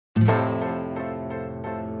I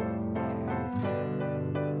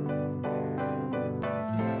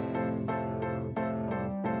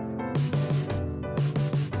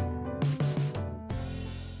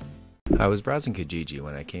was browsing Kijiji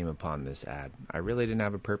when I came upon this ad. I really didn't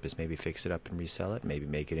have a purpose. Maybe fix it up and resell it, maybe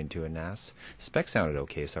make it into a NAS. The spec sounded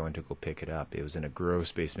okay, so I went to go pick it up. It was in a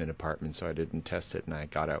gross basement apartment, so I didn't test it and I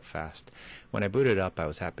got out fast. When I booted up, I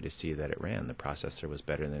was happy to see that it ran. The processor was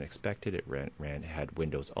better than expected. It had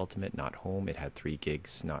Windows Ultimate, not Home. It had 3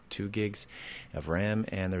 gigs, not 2 gigs of RAM,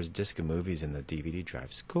 and there's a disc of movies in the DVD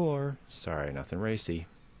drive. Score! Sorry, nothing racy.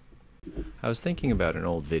 I was thinking about an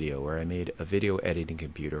old video where I made a video editing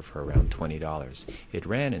computer for around $20. It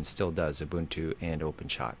ran and still does Ubuntu and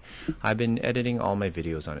OpenShot. I've been editing all my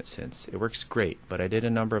videos on it since. It works great, but I did a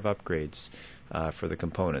number of upgrades for the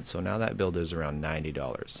components, so now that build is around $90.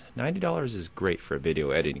 $90 is great for a video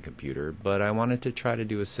editing computer, but I wanted to try to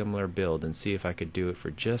do a similar build and see if I could do it for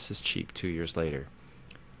just as cheap 2 years later.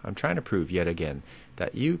 I'm trying to prove yet again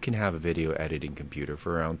that you can have a video editing computer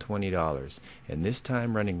for around $20, and this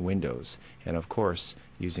time running Windows, and of course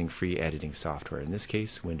using free editing software, in this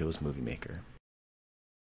case Windows Movie Maker.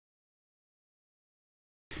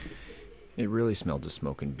 It really smelled of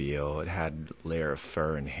smoke and BO. It had a layer of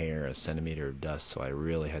fur and hair, a centimeter of dust, so I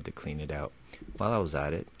really had to clean it out. While I was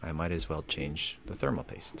at it, I might as well change the thermal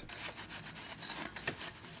paste.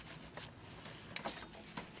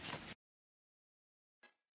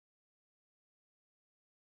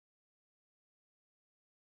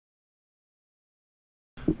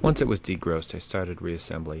 Once it was degrossed, I started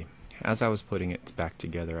reassembly. As I was putting it back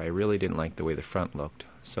together, I really didn't like the way the front looked,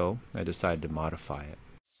 so I decided to modify it.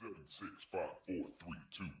 7, 6, 5, 4, 3,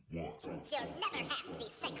 2, 1. You'll never have the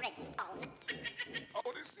sacred stone.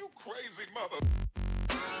 Oh, this you crazy mother.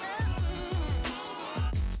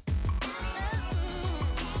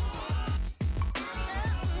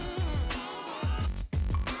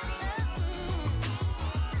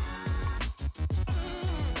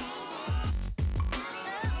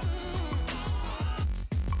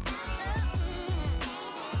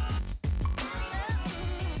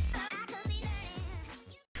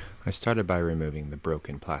 I started by removing the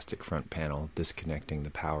broken plastic front panel, disconnecting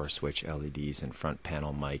the power switch LEDs and front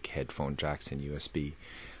panel mic, headphone jacks, and USB.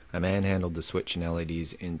 I manhandled the switch and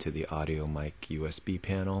LEDs into the audio mic USB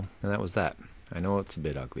panel, and that was that. I know it's a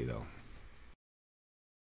bit ugly though.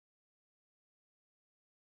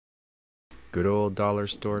 Good old dollar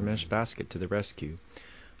store mesh basket to the rescue.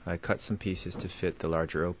 I cut some pieces to fit the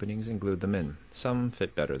larger openings and glued them in. Some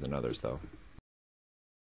fit better than others though.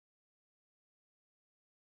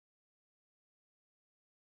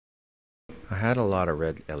 I had a lot of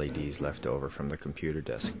red LEDs left over from the computer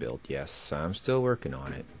desk build. Yes, I'm still working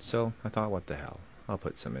on it, so I thought, what the hell, I'll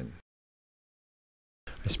put some in.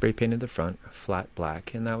 I spray painted the front flat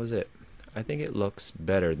black, and that was it. I think it looks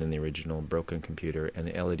better than the original broken computer, and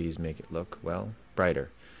the LEDs make it look, well,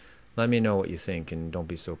 brighter. Let me know what you think, and don't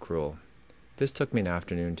be so cruel. This took me an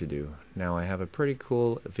afternoon to do. Now I have a pretty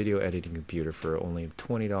cool video editing computer for only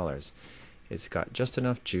 $20. It's got just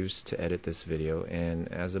enough juice to edit this video,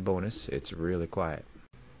 and as a bonus, it's really quiet.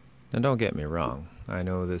 Now don't get me wrong, I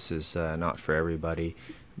know this is not for everybody,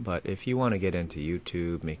 but if you want to get into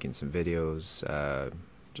YouTube, making some videos,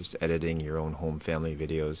 just editing your own home family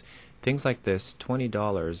videos, things like this,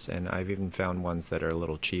 $20, and I've even found ones that are a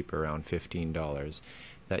little cheaper, around $15,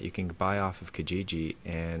 that you can buy off of Kijiji,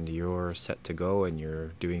 and you're set to go and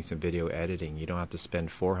you're doing some video editing. You don't have to spend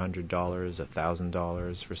 $400,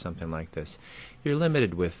 $1,000 for something like this. You're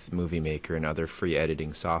limited with Movie Maker and other free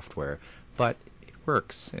editing software, but it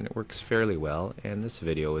works, and it works fairly well, and this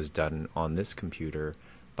video is done on this computer,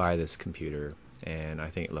 by this computer, and I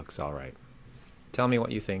think it looks alright. Tell me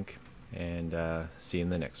what you think, and see you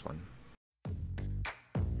in the next one.